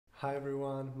Hi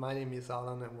everyone, my name is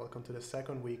Alan and welcome to the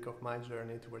second week of my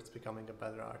journey towards becoming a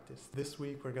better artist. This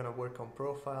week we're gonna work on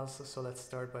profiles, so let's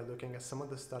start by looking at some of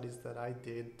the studies that I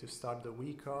did to start the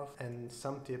week off and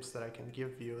some tips that I can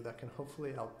give you that can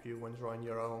hopefully help you when drawing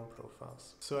your own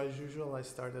profiles. So as usual, I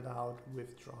started out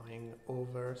with drawing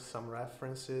over some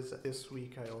references. This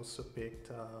week I also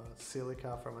picked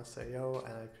Silica from SAO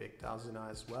and I picked Azuna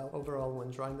as well. Overall,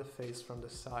 when drawing the face from the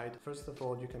side, first of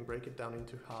all you can break it down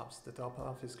into halves. The top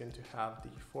half is going to have the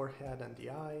forehead and the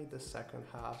eye. The second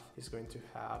half is going to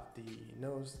have the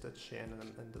nose, the chin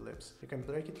and the lips. You can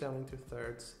break it down into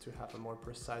thirds to have a more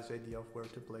precise idea of where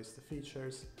to place the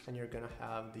features, and you're gonna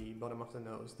have the bottom of the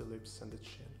nose, the lips and the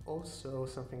chin. Also,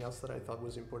 something else that I thought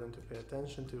was important to pay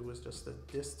attention to was just the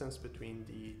distance between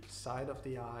the side of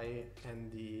the eye and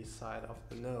the side of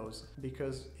the nose,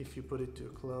 because if you put it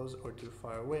too close or too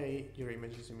far away, your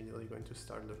image is immediately going to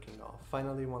start looking off.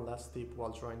 Finally, one last tip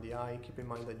while drawing the eye: keep in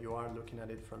mind that you are looking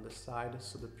at it from the side,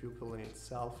 so the pupil in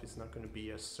itself is not going to be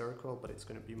a circle, but it's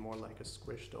going to be more like a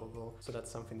squished oval. So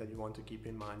that's something that you want to keep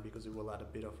in mind because it will add a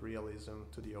bit of realism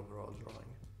to the overall drawing.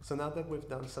 So now that we've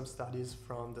done some studies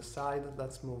from the side,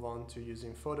 let's move on to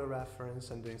using photo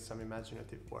reference and doing some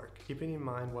imaginative work. Keeping in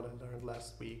mind what I learned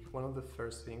last week, one of the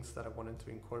first things that I wanted to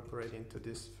incorporate into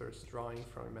this first drawing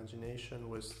from imagination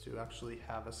was to actually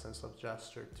have a sense of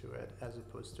gesture to it, as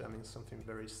opposed to having something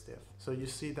very stiff. So you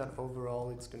see that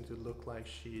overall it's going to look like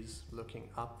she's looking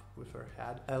up with her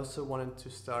head. I also wanted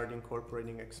to start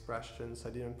incorporating expressions.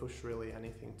 I didn't push really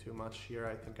anything too much here.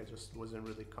 I think I just wasn't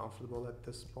really comfortable at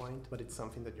this point, but it's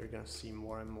something that you're going to see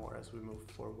more and more as we move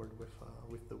forward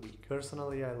with the week.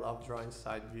 Personally, I love drawing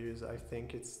side views. I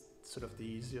think it's sort of the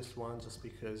easiest one just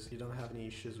because you don't have any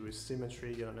issues with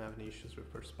symmetry, you don't have any issues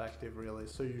with perspective really,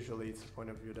 so usually it's a point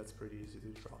of view that's pretty easy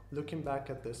to draw. Looking back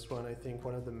at this one, I think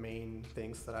one of the main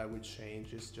things that I would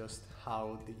change is just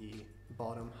how the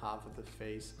bottom half of the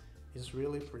face is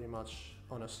really pretty much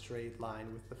on a straight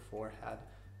line with the forehead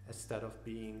instead of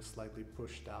being slightly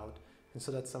pushed out. And so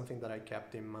that's something that I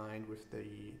kept in mind with the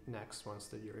next ones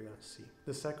that you're gonna see.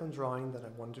 The second drawing that I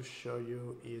want to show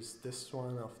you is this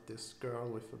one of this girl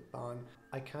with a bun.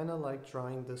 I kind of like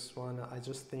drawing this one. I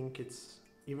just think it's,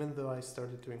 even though I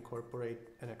started to incorporate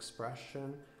an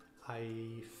expression, I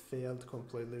failed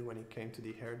completely when it came to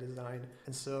the hair design.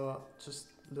 And so just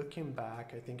looking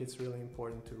back, I think it's really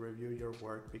important to review your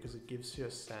work because it gives you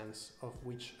a sense of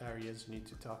which areas you need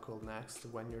to tackle next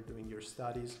when you're doing your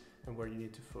studies and where you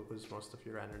need to focus most of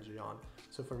your energy on.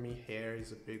 So for me, hair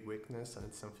is a big weakness and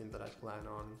it's something that I plan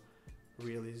on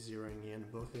really zeroing in,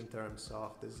 both in terms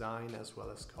of design as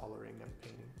well as coloring and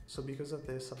painting. So because of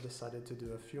this, I've decided to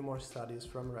do a few more studies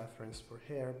from reference for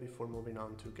hair before moving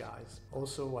on to guys.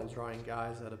 Also, while drawing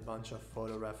guys, I had a bunch of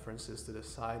photo references to the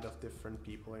side of different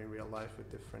people in real life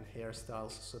with different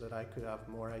hairstyles so that I could have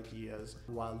more ideas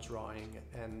while drawing,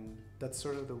 and that's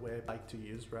sort of the way I like to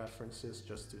use references,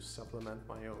 just to supplement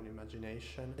my own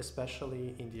imagination,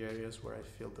 especially in the areas where I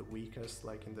feel the weakest,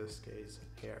 like in this case,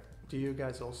 hair. Do you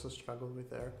guys also struggle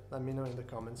with hair? Let me know in the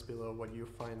comments below what you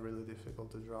find really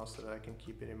difficult to draw so that I can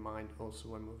keep it in mind also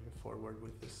when moving forward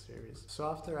with this series. So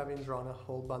after having drawn a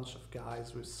whole bunch of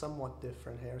guys with somewhat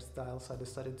different hairstyles, I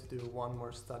decided to do one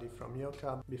more study from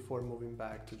Hyouka before moving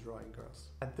back to drawing girls.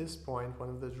 At this point, one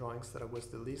of the drawings that I was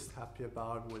the least happy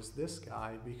about was this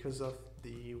guy because of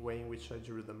the way in which I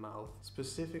drew the mouth.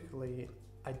 Specifically,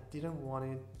 I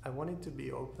wanted to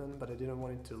be open, but I didn't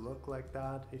want it to look like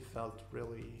that. It felt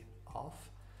really off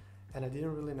and I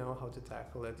didn't really know how to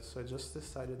tackle it, so I just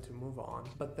decided to move on.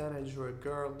 But then I drew a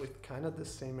girl with kind of the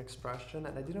same expression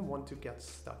and I didn't want to get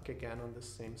stuck again on the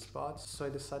same spot, so I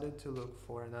decided to look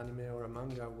for an anime or a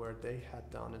manga where they had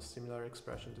done a similar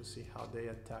expression to see how they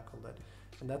had tackled it.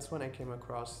 And that's when I came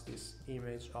across this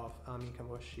image of Ami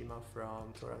Kawashima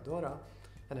from Toradora,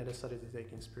 and I decided to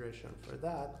take inspiration for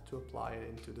that to apply it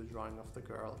into the drawing of the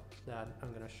girl that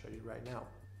I'm gonna show you right now.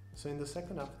 So in the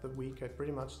second half of the week, I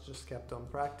pretty much just kept on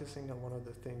practicing, and one of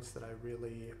the things that I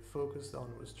really focused on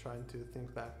was trying to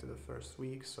think back to the first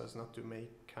week so as not to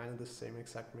make kind of the same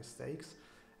exact mistakes.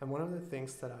 And one of the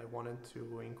things that I wanted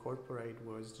to incorporate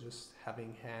was just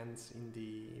having hands in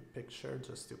the picture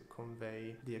just to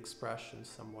convey the expression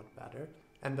somewhat better.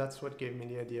 And that's what gave me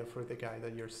the idea for the guy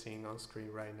that you're seeing on screen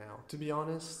right now. To be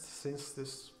honest, since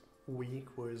this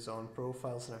week was on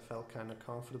profiles and I felt kind of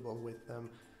comfortable with them,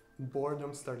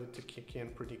 Boredom started to kick in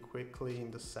pretty quickly in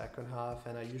the second half,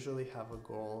 and I usually have a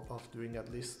goal of doing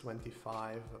at least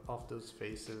 25 of those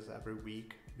faces every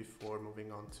week before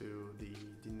moving on to the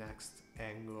next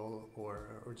angle or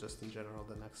just in general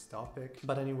the next topic.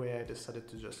 But anyway, I decided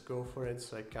to just go for it,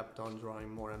 so I kept on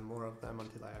drawing more and more of them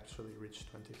until I actually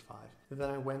reached 25. Then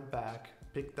I went back,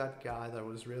 picked that guy that I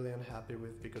was really unhappy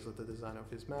with because of the design of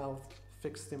his mouth,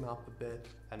 fixed him up a bit,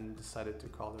 and decided to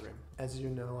color him. As you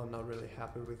know, I'm not really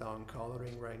happy with how I'm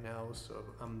coloring right now, so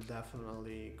I'm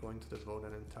definitely going to devote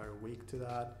an entire week to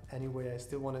that. Anyway, I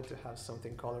still wanted to have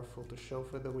something colorful to show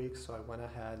for the week, so I went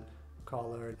ahead,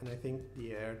 colored, and I think the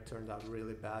hair turned out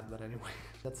really bad, but anyway.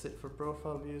 That's it for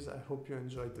profile views. I hope you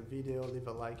enjoyed the video. Leave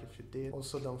a like if you did.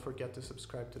 Also, don't forget to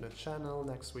subscribe to the channel.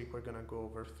 Next week we're gonna go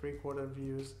over 3/4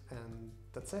 views, and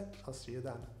that's it. I'll see you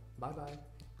then. Bye bye.